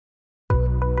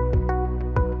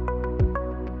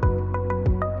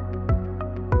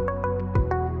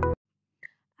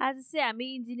आज चाहिँ हामी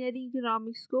इन्जिनियरिङ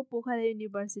इकोनोमिक्सको पोखरा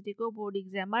युनिभर्सिटीको बोर्ड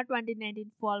एक्जाममा 2019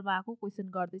 फलमा आएको क्वेसन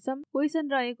गर्दैछौँ।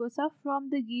 क्वेसन रहेको छ from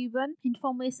the given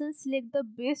information select the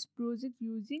best project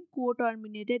using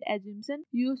को-टर्मिनेटेड एज्युम्सन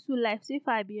useful life चाहिँ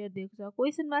 5 इयर दिएको छ।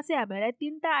 क्वेसनमा चाहिँ हामीलाई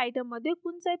तीनटा आइटम मध्ये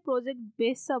कुन चाहिँ प्रोजेक्ट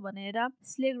बेस्ट छ भनेर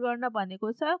सिलेक्ट गर्न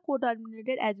भनेको छ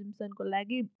को-टर्मिनेटेड एज्युम्सनको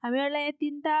लागि। हामीहरूलाई यहाँ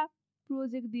तीनटा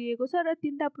प्रोजेक्ट दिएको छ र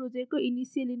तीनटा प्रोजेक्टको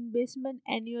initial investment,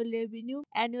 annual revenue,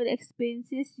 annual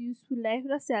expenses, useful life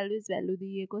र सेल्वेज भ्यालु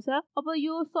दिएको छ। अब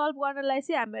यो सल्भ गर्नलाई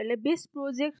चाहिँ हामीहरूले बेस्ट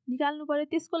प्रोजेक्ट निकाल्नु पर्यो।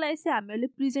 त्यसको लागि चाहिँ हामीहरूले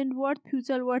present worth,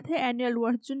 future worth, annual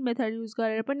worth जुन मेथड युज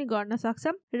गरेर पनि गर्न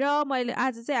सक्छौँ र मैले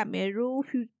आज चाहिँ हामीहरू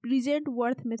प्रेजेन्ट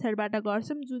वर्थ मेथडबाट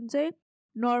गर्छौँ जुन चाहिँ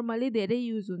नर्मली धेरै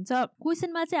युज हुन्छ।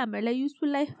 क्वेसनमा चाहिँ हामीहरूलाई युजफुल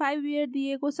लाइफ 5 इयर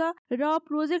दिएको छ र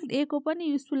प्रोजेक्ट ए को पनि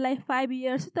युजफुल लाइफ 5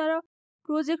 इयर छ, तर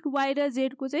प्रोजेक्ट वाई र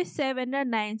जेड को चाहिँ 7 र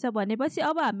 9 छ भनेपछि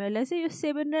अब हामीहरूलाई चाहिँ यो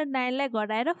 7 र 9 लाई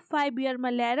घटाएर 5 इयरमा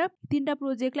ल्याएर तीनटा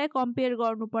प्रोजेक्टलाई कम्पेयर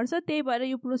गर्नुपर्छ। त्यही भएर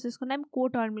यो प्रोसेसको नाम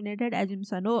को-टर्मिनेटेड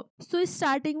एज्युम्सन हो। सो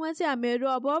स्टार्टिङमा चाहिँ हामीहरू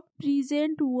अब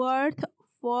present worth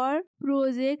for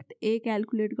project A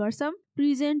calculate गर्छौँ।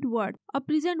 प्रेजेन्ट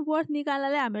वर्थ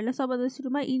निकाल्नलाई हामीहरूलाई सबभन्दा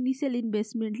सुरुमा इनिशियल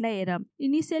इन्भेस्टमेन्टलाई हेरौँ।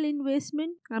 इनिशियल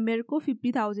इन्भेस्टमेन्ट हामीहरूको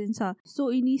 50,000 छ। सो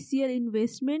इनिशियल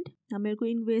इन्भेस्टमेन्ट हामीहरूको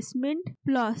इन्भेस्टमेन्ट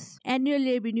प्लस एनुअल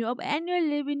रेभिन्यू। अब एनुअल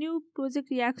रेभिन्यू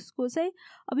प्रोजेक्ट याक्सको चाहिँ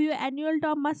अब यो एनुअल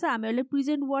टर्ममा छ। हामीहरूले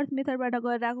प्रेजेन्ट वर्थ मेथडबाट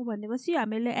गरेर आएको भनेपछि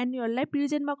हामीले एनुअललाई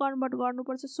प्रेजेन्टमा कन्भर्ट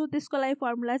गर्नुपर्छ। सो त्यसको लागि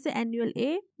फर्मुला चाहिँ एनुअल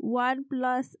ए 1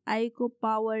 प्लस आई को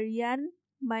power n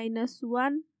minus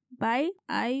 1 by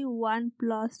I 1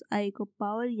 plus I को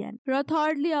पावर n। र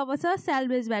थर्डली अब छ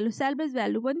सेल्वेज भ्यालु। सेल्वेज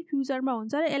भ्यालु पनि फ्युचरमा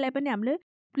हुन्छ र यसलाई पनि हामीले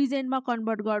प्रेजेन्टमा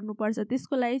कन्भर्ट गर्नुपर्छ।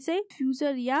 त्यसको लागि चाहिँ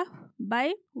future yeah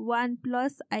by 1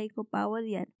 plus I को पावर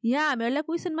n। यहाँ हामीहरूलाई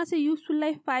क्वेसनमा चाहिँ युजफुल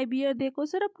लाइफ 5 इयर दिएको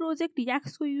छ र प्रोजेक्ट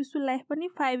याक्सको युजफुल लाइफ पनि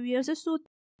 5 इयर छ। सो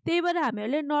त्यही भएर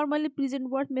हामीहरूले नर्मली प्रेजेन्ट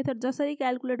वर्थ मेथड जसरी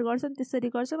क्याल्कुलेट गर्छौँ त्यसरी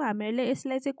गर्छौँ। हामीहरूले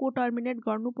यसलाई चाहिँ को-टर्मिनेट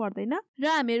गर्नु पर्दैन र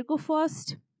हामीहरूको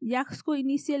फर्स्ट याक्सको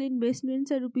इनिशियल इन्भेस्टमेन्ट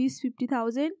छ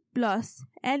 ₹50,000 प्लस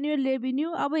एनुअल रेभिन्यू।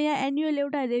 अब यहाँ एनुअल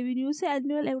एउटा रेभिन्यू छ,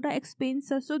 एनुअल एउटा एक्सपेन्स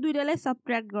छ। सो दुईटालाई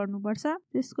सबट्र्याक्ट गर्नुपर्छ।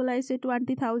 त्यसको लागि चाहिँ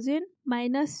 20,000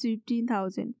 माइनस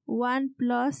 15,000 1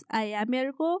 प्लस आई।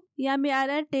 हामीहरूको यहाँ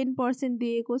आएर 10%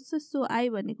 दिएको छ। सो आई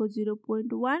भनेको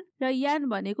 0.1 र n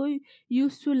भनेको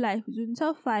युजफुल लाइफ जुन छ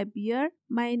 5 इयर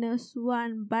माइनस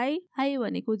 1 बाई आई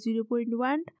भनेको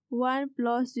 0.1 1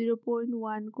 प्लस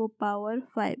 0.1 को पावर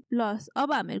 5 प्लस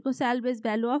अब हामीहरूको सेल्वेज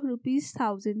भ्यालु अफ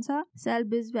 ₹1000 छ।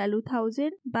 Salvage value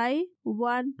 1000 by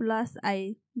 1 plus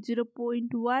I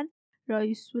 0.1 र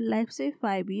युजफुल लाइफ चाहिँ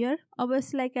 5 इयर। अब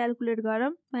यसलाई क्याल्कुलेट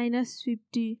गरौँ। Minus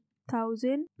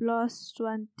 50,000 plus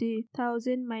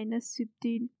 20,000 minus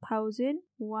 15,000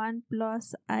 1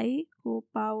 plus I को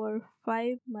power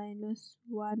 5 minus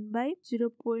 1 by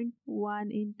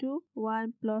 0.1 into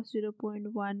 1 plus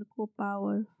 0.1 को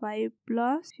पावर 5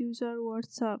 प्लस फ्युचर वर्थ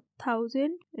छ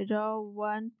 1000 र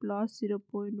 1 प्लस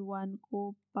 0.1 को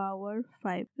पावर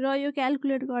 5 र यो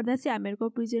क्याल्कुलेट गर्दा चाहिँ हामीहरूको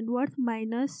प्रेजेन्ट वर्थ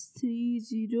माइनस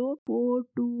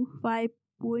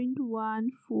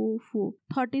 30,425.144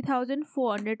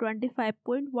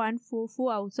 30,425.144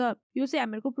 आउँछ। यो चाहिँ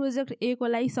हामीहरूको प्रोजेक्ट ए को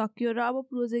लागि सक्यो र अब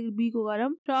प्रोजेक्ट बी को गरौँ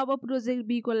र अब प्रोजेक्ट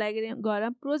बी को लागि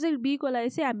गरौँ। प्रोजेक्ट बी को लागि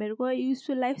चाहिँ हामीहरूको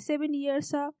युजफुल लाइफ 7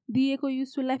 इयर्स छ दिएको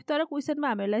युजफुल लाइफ, तर क्वेसनमा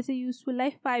हामीलाई चाहिँ युजफुल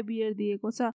लाइफ 5 इयर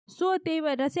दिएको छ। सो त्यही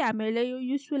भएर चाहिँ हामीले यो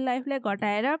युजफुल लाइफलाई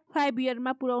घटाएर 5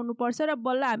 इयरमा पुर्याउनु पर्छ र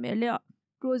बल्ल हामीहरूले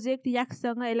प्रोजेक्ट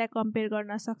याक्ससँग यसलाई कम्पेयर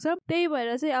गर्न सक्छौँ। त्यही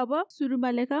भएर चाहिँ अब सुरुमा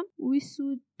लेखौँ we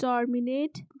should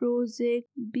terminate project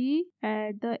be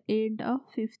at the and of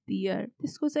 5th year.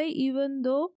 त्यसको चाहिँ even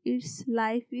though it's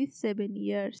life is 7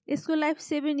 years. यसको लाइफ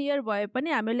 7 इयर भए पनि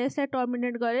हामीले यसलाई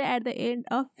टर्मिनेट गरेर at the and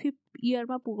of 5th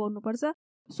इयरमा पुगाउनु पर्छ।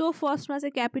 सो फर्स्टमा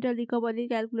चाहिँ क्यापिटल रिकभरी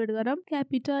क्याल्कुलेट गरौँ।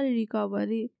 क्यापिटल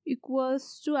रिकभरी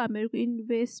इक्वल्स टु हामीहरूको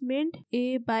investment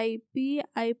A by P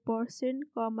I percent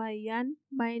comma n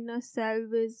minus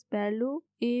salvage value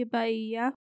A by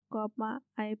F comma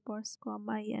I purse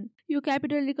comma n। यो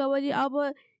capital recovery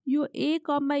अब यो ए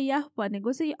कमा F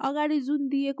भनेको चाहिँ अगाडि जुन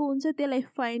दिएको हुन्छ त्यसलाई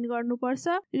फाइन्ड गर्नुपर्छ।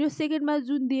 यो सेकेन्डमा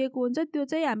जुन दिएको हुन्छ त्यो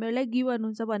चाहिँ हामीहरूलाई गिभन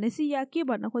हुन्छ भनेपछि या के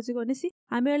भन्न खोजेको भनेपछि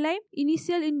हामीहरूलाई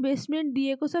इनिशियल इन्भेस्टमेन्ट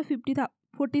दिएको छ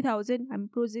 40,000 हामी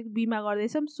प्रोजेक्ट बीमा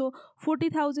गर्दैछौँ। सो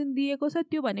 40,000 दिएको छ,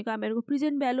 त्यो भनेको हामीहरूको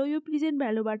प्रेजेन्ट भ्यालु। यो प्रेजेन्ट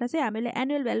भ्यालुबाट चाहिँ हामीले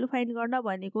एनुअल भ्यालु फाइन्ड गर्न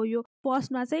भनेको यो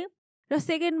फर्स्टमा चाहिँ र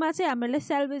सेकेन्डमा चाहिँ हामीलाई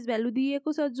सेल्वेज भ्यालु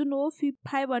दिएको छ जुन हो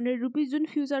 500 रुपिस जुन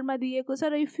फ्युचरमा दिएको छ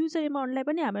र यो फ्युचर एमाउन्टलाई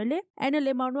पनि हामीले एनुअल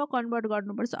एमाउन्टमा कन्भर्ट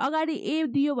गर्नुपर्छ। अगाडि ए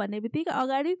दियो भन्ने बित्तिकै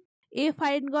अगाडि ए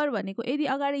फाइन्ड गर भनेको यदि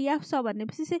अगाडि एफ छ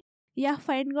भनेपछि चाहिँ या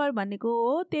फाइन्ड गर भनेको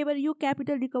हो। त्यही भएर यो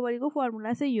क्यापिटल रिकभरीको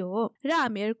फर्मुला चाहिँ यो हो। र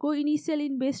हामीहरूको इनिसियल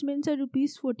इन्भेस्टमेन्ट छ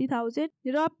 ₹40,000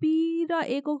 र पी र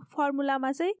ए को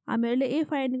फर्मुलामा चाहिँ हामीहरूले ए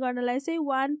फाइन्ड गर्नलाई चाहिँ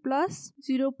 1 +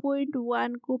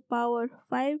 0.1 को पावर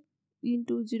 5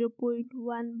 into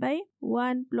 0.1 by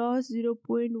 1 plus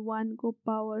 0.1 को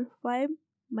power 5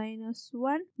 minus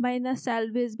 1 minus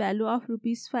salvage value of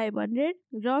 ₹500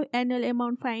 र annual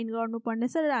amount फाइन्ड गर्नुपर्ने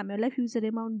छ र हामीहरूलाई फ्युचर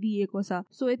अमाउन्ट दिएको छ।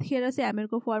 सो यतिखेर चाहिँ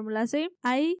हामीहरूको फर्मुला चाहिँ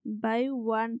I by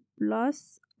 1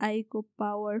 plus I को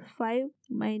पावर 5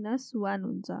 minus 1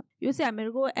 हुन्छ। यो चाहिँ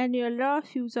हामीहरूको एनुअल र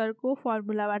फ्युचरको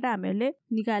फर्मुलाबाट हामीहरूले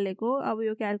निकालेको। अब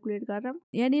यो क्याल्कुलेट गरौँ।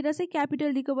 यहाँनिर चाहिँ क्यापिटल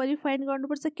रिकभरी फाइन्ड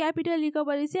गर्नुपर्छ। क्यापिटल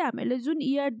रिकभरी चाहिँ हामीहरूले जुन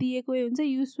इयर दिएको हुन्छ,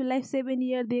 युजफुल लाइफ 7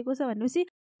 इयर दिएको छ भनेपछि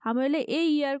हामीहरूले ए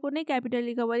इयरको नै क्यापिटल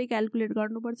रिकभरी क्याल्कुलेट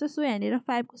गर्नुपर्छ। सो यहाँनिर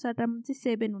 5 को सट्टामा चाहिँ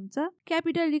 7 हुन्छ।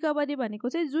 क्यापिटल रिकभरी भनेको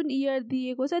चाहिँ जुन इयर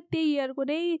दिएको छ त्यही इयरको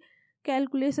नै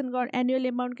क्याल्कुलेसन एनुअल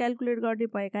अमाउन्ट क्याल्कुलेट गर्ने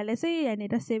भएकाले चाहिँ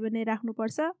यहाँनिर 7 नै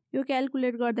राख्नुपर्छ। यो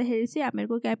क्याल्कुलेट गर्दाखेरि चाहिँ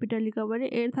हामीहरूको क्यापिटल रिकभरी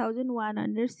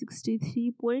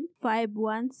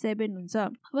 8,163.517 हुन्छ।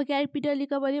 अब क्यापिटल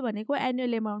रिकभरी भनेको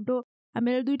एनुअल अमाउन्ट हो।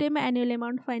 हामीले दुईटैमा एनुअल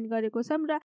अमाउन्ट फाइन्ड गरेको छौँ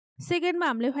र सेकेन्डमा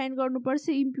हामीले फाइन्ड गर्नुपर्छ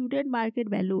इम्प्युटेड market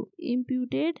value.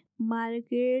 इम्प्युटेड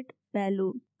market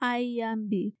value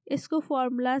IMV। यसको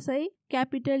फर्मुला चाहिँ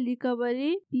capital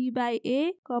recovery P by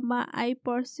A,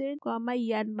 I%,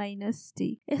 N -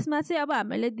 T। यसमा चाहिँ अब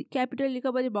हामीले क्यापिटल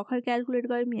रिकभरी भर्खर क्याल्कुलेट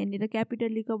गऱ्यौँ, यहाँनिर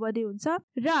क्यापिटल रिकभरी हुन्छ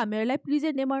र हामीहरूलाई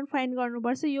प्रेजेन्ट अमाउन्ट फाइन्ड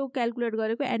गर्नुपर्छ यो क्याल्कुलेट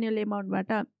गरेको एनुअल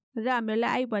अमाउन्टबाट। र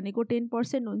हामीहरूलाई I भनेको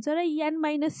 10% हुन्छ र N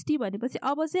 - T भनेपछि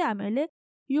अब चाहिँ हामीहरूले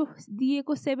यो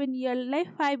दिएको 7 इयरलाई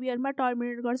 5 इयरमा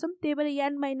टर्मिनेट गर्छौँ। त्यही भएर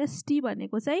N - T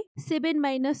भनेको चाहिँ 7 -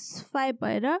 5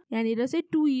 भएर यहाँनिर चाहिँ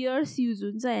 2 इयर्स युज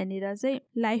हुन्छ यहाँनिर चाहिँ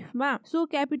लाइफमा। सो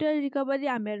क्यापिटल रिकभरी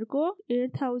हामीहरूको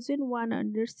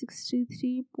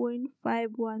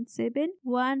 8,163.517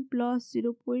 1 +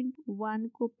 0.1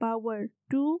 को power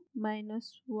 2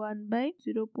 minus 1 by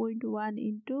 0.1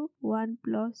 into 1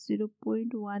 plus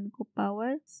 0.1 को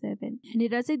पावर 7।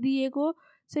 यहाँनिर चाहिँ दिएको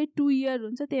चाहिँ 2 इयर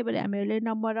हुन्छ। त्यही भएर हामीहरूले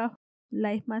नम्बर अफ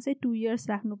लाइफमा चाहिँ 2 इयर्स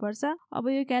राख्नुपर्छ। अब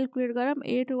यो क्याल्कुलेट गरौँ।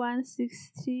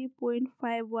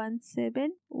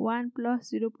 8,163.517 1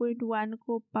 + 0.1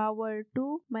 को पावर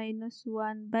 2 minus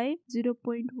 1 by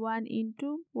 0.1 into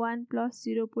 1 +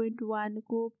 0.1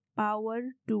 को पावर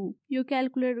 2। यो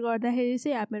क्याल्कुलेट गर्दाखेरि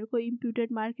चाहिँ हामीहरूको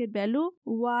इम्प्युटेड मार्केट भ्यालु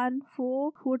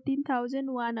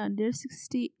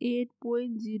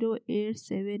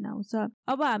 14,168.087 आउँछ।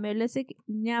 अब हामीहरूले चाहिँ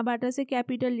यहाँबाट चाहिँ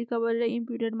क्यापिटल रिकभरी र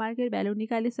इम्प्युटेड मार्केट भ्यालु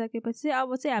निकालिसकेपछि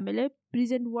अब चाहिँ हामीले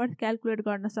प्रेजेन्ट वर्थ क्याल्कुलेट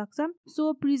गर्न सक्छौँ।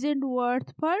 So present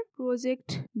worth for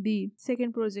project be,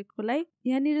 second प्रोजेक्टको लागि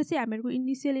यहाँनिर चाहिँ हामीहरूको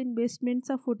इनिसियल इन्भेस्टमेन्ट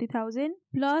छ 40,000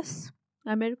 प्लस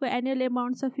हामीहरूको एनुअल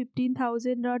अमाउन्ट छ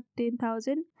 15,000 र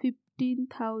 10,000।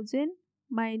 15,000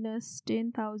 minus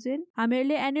 10,000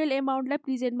 हामीहरूले एनुअल अमाउन्टलाई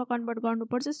प्रेजेन्टमा कन्भर्ट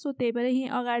गर्नुपर्छ। सो त्यही भएर यही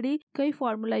अगाडिकै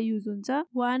फर्मुला युज हुन्छ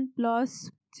 1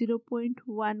 +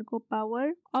 0.1 को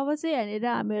पावर। अब चाहिँ यहाँनिर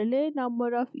हामीहरूले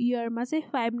नम्बर अफ इयरमा चाहिँ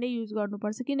 5 नै युज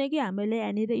गर्नुपर्छ किनकि हामीले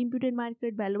यहाँनिर इम्प्युटेड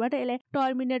मार्केट भ्यालुबाट यसलाई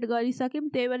टर्मिनेट गरिसक्यौँ।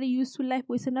 त्यही भएर युजफुल लाइफ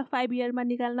क्वेसनमा 5 इयरमा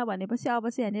निकाल्न भनेपछि अब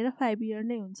चाहिँ यहाँनिर 5 इयर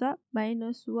नै हुन्छ।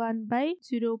 -1 by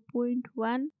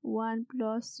 0.1 1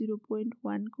 +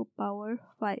 0.1 को पावर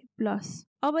 5 प्लस।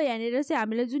 अब यहाँनिर चाहिँ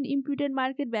हामीले जुन इम्प्युटेड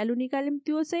मार्केट भ्यालु निकाल्यौँ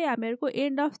त्यो चाहिँ हामीहरूको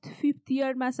एन्ड अफ 5th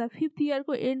इयरमा छ। 5th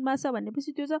इयरको एन्डमा छ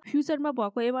भनेपछि त्यो चाहिँ फ्युचरमा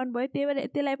भएको एमाउन्ट भयो। त्यही भएर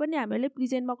त्यसलाई पनि हामीले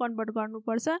प्रेजेन्टमा कन्भर्ट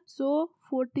गर्नुपर्छ। सो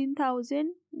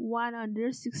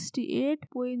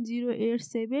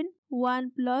 14,168.087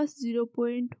 1 +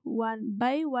 0.1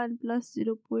 by 1 +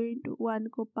 0.1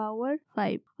 को पावर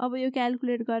 5। अब यो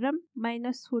क्याल्कुलेट गरौँ।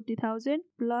 -40,000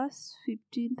 +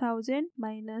 15,000 -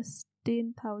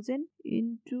 10,000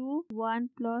 into 1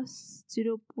 +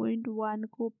 0.1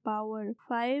 को पावर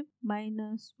 5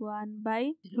 minus 1 by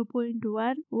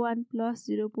 0.1 1 +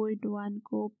 0.1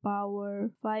 को पावर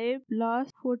 5 plus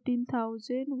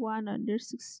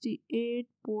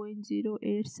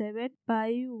 14,168.087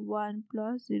 by 1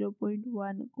 +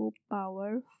 0.1 को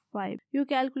पावर 5। यो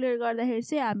क्याल्कुलेट गर्दाखेरि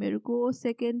चाहिँ हामीहरूको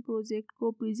सेकेन्ड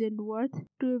प्रोजेक्टको प्रेजेन्ट वर्थ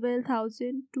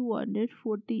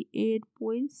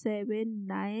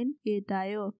 12,248.798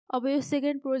 आयो। अब यो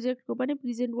सेकेन्ड प्रोजेक्टको पनि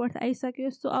प्रेजेन्ट वर्थ आइसक्यो।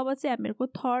 सो अब चाहिँ हामीहरूको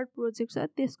थर्ड प्रोजेक्ट छ,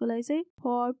 त्यसको लागि चाहिँ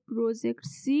फर प्रोजेक्ट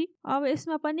सी। अब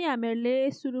यसमा पनि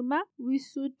हामीहरूले सुरुमा we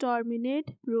should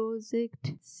terminate project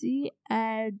C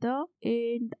at the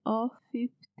and of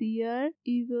 5th year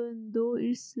even though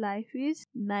its life is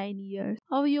 9 years।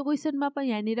 अब यो क्वेसनमा पनि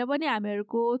यहाँनिर पनि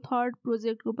हामीहरूको थर्ड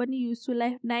प्रोजेक्टको पनि युजफुल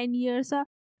लाइफ 9 इयर छ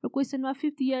र क्वेसनमा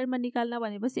 5th इयरमा निकाल्न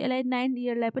भनेपछि यसलाई 9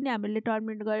 इयरलाई पनि हामीले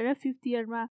टर्मिनेट गरेर 5th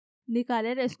इयरमा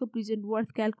निकालेर यसको प्रेजेन्ट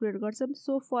वर्थ क्याल्कुलेट गर्छौं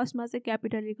सो फर्स्टमा चाहिँ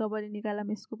क्यापिटल रिकभरी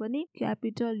निकालौं यसको पनि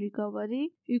capital recovery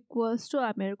equals to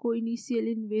हामीहरुको initial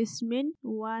investment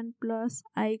 1 plus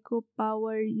i को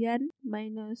power n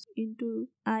minus into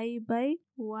i by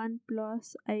 1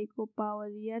 plus i को पावर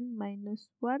n माइनस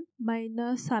 1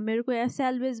 माइनस हामीहरुको यहाँ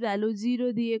सल्भेज भ्यालु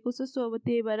 0 दिएको छ सो अब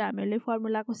त्यही भएर हामीहरुले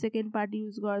फर्मुलाको सेकेन्ड पार्ट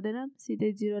युज गर्दैन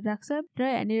सिधै 0 राख्छ र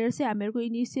यहाँनिर चाहिँ हामीहरुको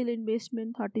इनिशियल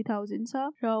इन्भेस्टमेन्ट 30,000 छ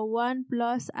र 1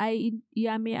 प्लस i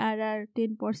MARR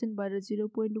 10% भएर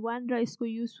 0.1 र यसको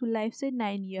युजफुल लाइफ चाहिँ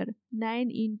 9 year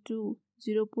 9 into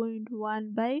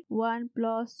 0.1 by 1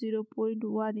 plus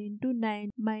 0.1 into 9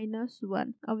 minus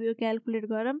 1 अब यो क्याल्कुलेट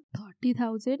गरौँ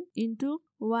 30,000 into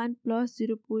 1 plus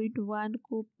 0.1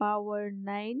 को पावर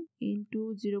 9 into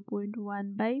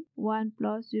 0.1 by 1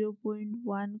 plus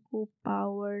 0.1 को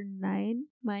पावर 9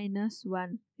 minus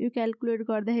 1 यो क्याल्कुलेट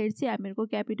गर्दाखेरि चाहिँ हामीहरुको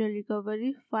क्यापिटल रिकभरी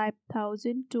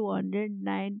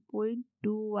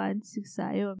 5,209.216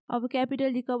 आयो अब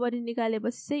क्यापिटल रिकभरी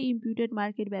निकालेपछि चाहिँ इम्प्युटेड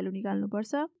मार्केट भ्यालु निकाल्नु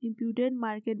पर्छ इम्प्युटेड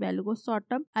मार्केट भ्यालुको सर्ट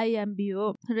टर्म IMB हो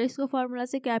र यसको फर्मुला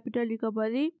चाहिँ capital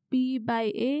recovery P by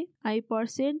A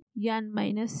I% N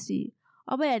minus C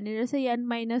अब यहाँनिर चाहिँ n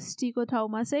minus t को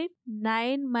ठाउँमा चाहिँ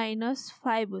 9 minus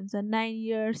 5 हुन्छ 9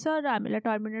 इयर्स र हामीलाई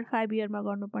टर्मिनेट 5 इयरमा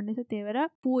गर्नुपर्ने छ त्यही भएर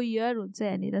 4 इयर हुन्छ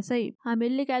यहाँनिर चाहिँ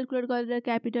हामीले क्याल्कुलेट गरेर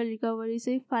क्यापिटल रिकभरी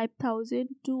चाहिँ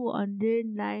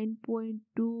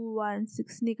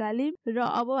 5,209.216 निकाल्यौं र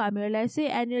अब हामीहरुलाई चाहिँ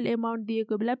एनुअल अमाउन्ट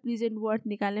दिएको बेला प्रेजेन्ट वर्थ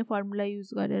निकाल्ने फर्मुला युज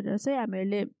गरेर चाहिँ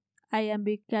हामीहरुले IMB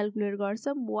क्याल्कुलेट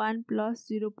गर्छौं 1 plus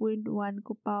 0.1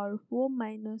 को power 4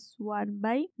 minus 1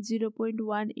 by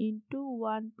 0.1 into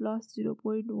 1 plus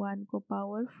 0.1 को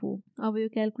पावर 4 अब यो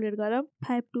क्याल्कुलेट गरौँ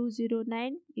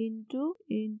 5,209 into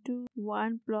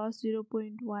 1 plus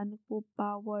 0.1 को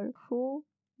power 4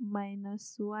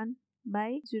 minus 1 by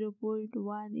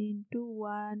 0.1 into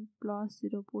 1 plus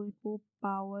 0.4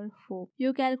 power 4 यो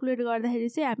क्याल्कुलेट गर्दाखेरि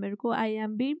चाहिँ हामीहरुको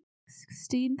IMB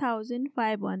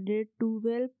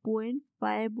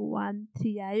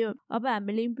 16,512.513 आयो अब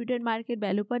हामीले इम्प्युटेड मार्केट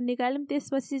भ्यालु पनि निकाल्यौं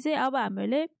त्यसपछि चाहिँ अब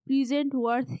हामीले प्रेजेन्ट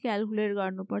वर्थ क्याल्कुलेट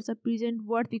गर्नुपर्छ प्रेजेन्ट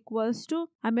वर्थ इक्वल्स टु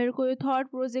हामीहरुको यो थर्ड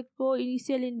प्रोजेक्टको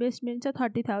इनिशियल इन्भेस्टमेन्ट छ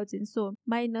 30,000 सो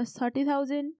माइनस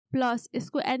 30,000 प्लस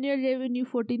यसको एनुअल रेभेन्यू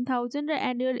 14,000 र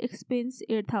एनुअल एक्सपेन्स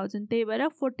 8,000 त्यही भएर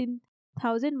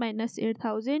 14,000 minus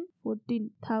 8,000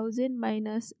 14,000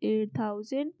 minus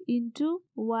 8,000 into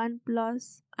 1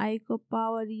 plus i को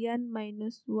power n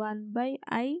minus 1 by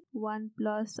i 1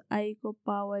 plus i को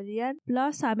पावर n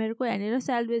plus हामीहरुको यहाँनिर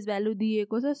सल्भेज भ्यालु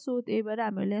दिएको छ सो त्यही भएर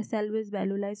हामीले सल्भेज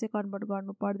भ्यालुलाई चाहिँ कन्भर्ट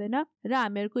गर्नु पर्दैन र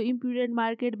हामीहरुको इम्प्युटेड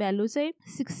मार्केट भ्यालु चाहिँ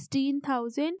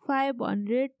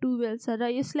 16,512 छ र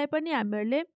यसलाई पनि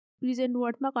हामीहरुले प्रेजेन्ट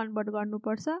वर्थमा कन्भर्ट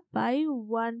गर्नुपर्छ बाइ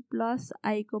 1 प्लस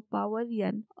i को पावर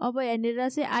n अब यहाँनिर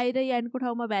चाहिँ i र n को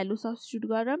ठाउँमा भ्यालु सब्स्टिट्युट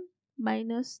गरौँ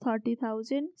minus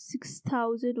 30,000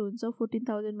 6,000 हुन्छ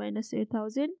 14,000 minus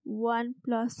 8,000 1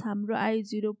 प्लस हाम्रो i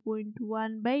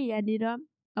 0.1 बाइ यहाँनिर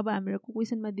अब हामीहरुको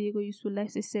क्वेशनमा दिएको युजफुल लाइफ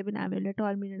चाहिँ 7 हामीले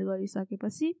टर्मिनेट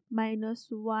गरिसकेपछि minus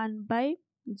 1 बाइ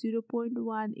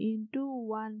 0.1 into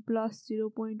 1 plus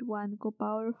 0.1 को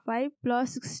पावर 5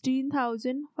 plus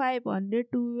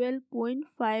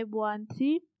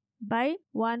 16,512.513 by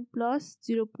 1 plus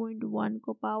 0.1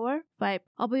 को पावर 5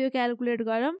 अब यो क्याल्कुलेट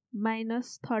गरौँ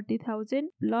minus 30,000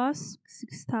 plus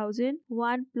 6,000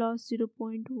 1 plus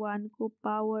 0.1 को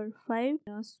power 5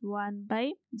 minus 1 by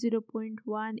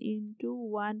 0.1 into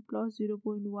 1 plus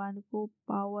 0.1 को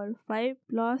पावर 5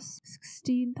 plus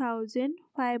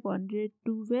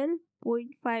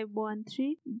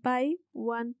 16,512.513 by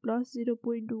 1 plus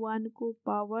 0.1 को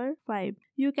पावर 5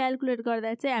 यो क्याल्कुलेट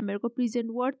गर्दा चाहिँ हामीहरुको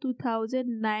प्रेजेन्ट वर्थ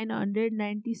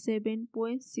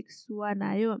 2,997.61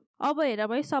 आयो अब हेर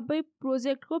भाइ सबै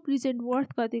प्रोजेक्टको प्रेजेन्ट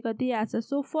वर्थ कति आछ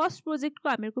सो फर्स्ट प्रोजेक्टको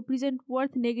हामीहरुको प्रेजेन्ट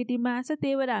वर्थ नेगेटिभमा आछ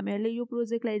त्यही भएर हामीहरुले यो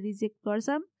प्रोजेक्टलाई रिजेक्ट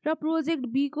गर्छौं र प्रोजेक्ट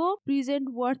बी को प्रेजेन्ट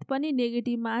वर्थ पनि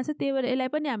नेगेटिभमा आछ त्यही भएर यसलाई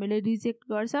पनि हामीले रिजेक्ट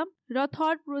गर्छौं र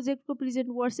थर्ड प्रोजेक्टको प्रेजेन्ट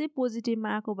वर्थ चाहिँ पोजिटिभमा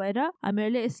आको भएर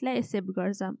हामीहरुले यसलाई एक्सेप्ट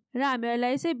गर्छौं र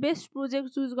हामीहरुलाई चाहिँ बेस्ट प्रोजेक्ट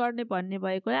चुज गर्ने भन्ने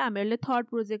भएकोले हामीहरुले थर्ड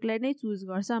प्रोजेक्टलाई नै चुज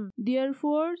गर्छौं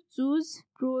therefore choose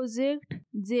project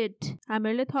Z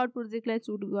हामीहरुले third प्रोजेक्टलाई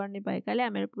choose गर्ने भएकाले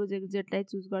हामीहरु प्रोजेक्ट जेडलाई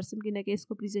चुज गर्छौं किनकि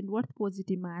यसको प्रेजेन्ट वर्थ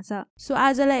पोजिटिभमा आछ सो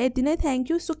आजलाई यति नै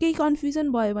थ्यांक यू सो केही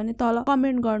कन्फ्युजन भयो भने तल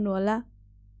कमेन्ट गर्नु होला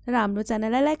र हाम्रो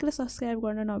च्यानललाई लाइक र सब्स्क्राइब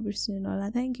गर्न नबिर्सनु होला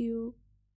थ्यांक यू